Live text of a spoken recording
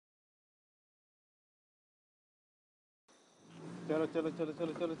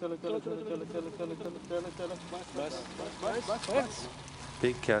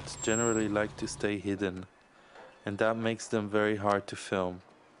Big cats generally like to stay hidden, and that makes them very hard to film.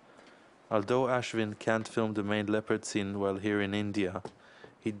 Although Ashvin can't film the main leopard scene while here in India,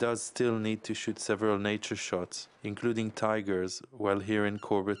 he does still need to shoot several nature shots, including tigers, while here in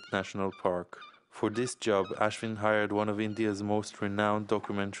Corbett National Park. For this job, Ashvin hired one of India's most renowned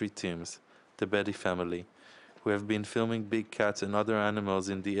documentary teams, the Bedi family, who have been filming big cats and other animals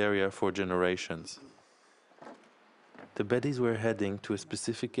in the area for generations. The Bedis were heading to a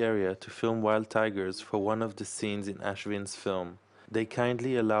specific area to film wild tigers for one of the scenes in Ashvin's film. They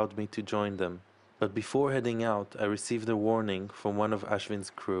kindly allowed me to join them, but before heading out, I received a warning from one of Ashvin's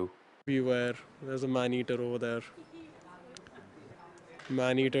crew. Beware, there's a man-eater over there.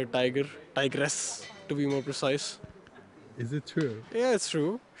 Man-eater tigress, to be more precise. Is it true? Yeah, it's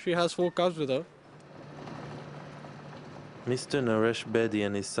true. She has 4 cubs with her. Mr. Naresh Bedi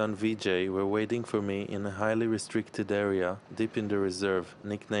and his son Vijay were waiting for me in a highly restricted area deep in the reserve,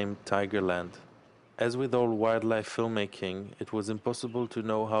 nicknamed Tigerland. As with all wildlife filmmaking, it was impossible to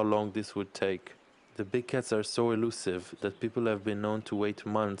know how long this would take. The big cats are so elusive that people have been known to wait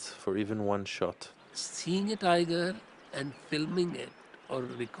months for even one shot. Seeing a tiger and filming it or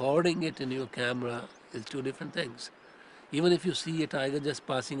recording it in your camera is 2 different things. Even if you see a tiger just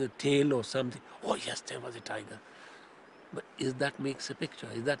passing a tail or something, oh yes, there was a tiger. But is that makes a picture?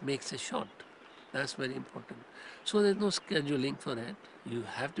 Is that makes a shot? That's very important. So there's no scheduling for it. You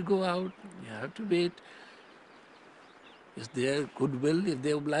have to go out, you have to wait. It's their goodwill if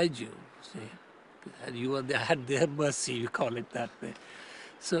they oblige you. See? And you are at their mercy, you call it that way.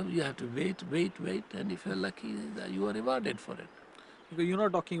 So you have to wait, and if you're lucky, you are rewarded for it. Because you're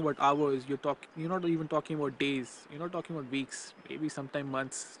not talking about hours, you're not even talking about days, you're not talking about weeks, maybe sometime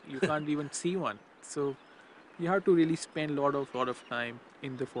months. You can't even see one. So you have to really spend a lot of time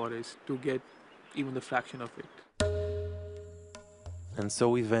in the forest to get even the fraction of it. And so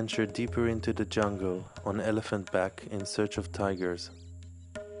we ventured deeper into the jungle on elephant back in search of tigers.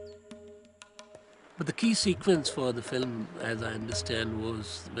 But the key sequence for the film, as I understand,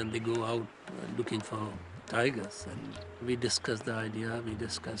 was when they go out looking for tigers. And we discussed the idea, we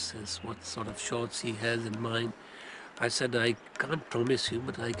discussed what sort of shots he has in mind. I said, I can't promise you,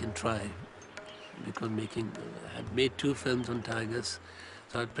 but I can try. Because I had made 2 films on tigers,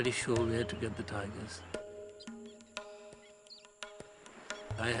 so I'm pretty sure where to get the tigers.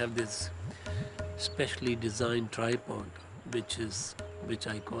 I have this specially designed tripod, which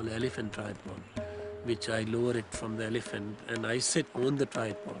I call elephant tripod, which I lower it from the elephant and I sit on the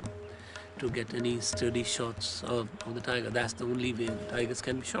tripod to get any sturdy shots of the tiger. That's the only way the tigers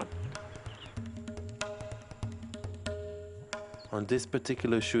can be shot. On this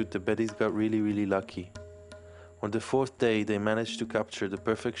particular shoot, the Bedis got really lucky. On the 4th day, they managed to capture the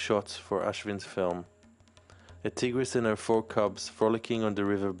perfect shots for Ashvin's film. A tigress and her 4 cubs frolicking on the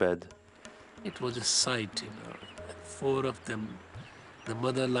riverbed. It was a sight, 4 of them. The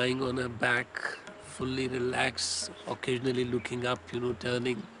mother lying on her back, fully relaxed, occasionally looking up,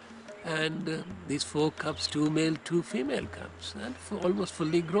 turning. And these 4 cubs, 2 male, 2 female cubs, and almost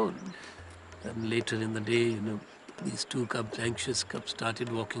fully grown. And later in the day, these 2 cubs, anxious cubs,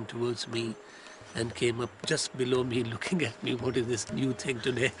 started walking towards me and came up just below me, looking at me, what is this new thing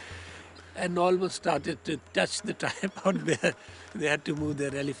today? And almost started to touch the tripod where they had to move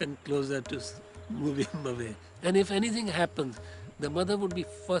their elephant closer to move him away. And if anything happens, the mother would be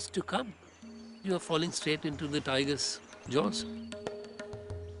first to come. You are falling straight into the tiger's jaws.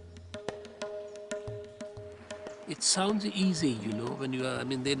 It sounds easy, when you are,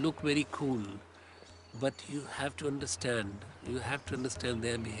 they look very cool. But you have to understand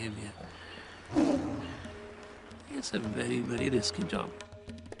their behavior. It's a very risky job.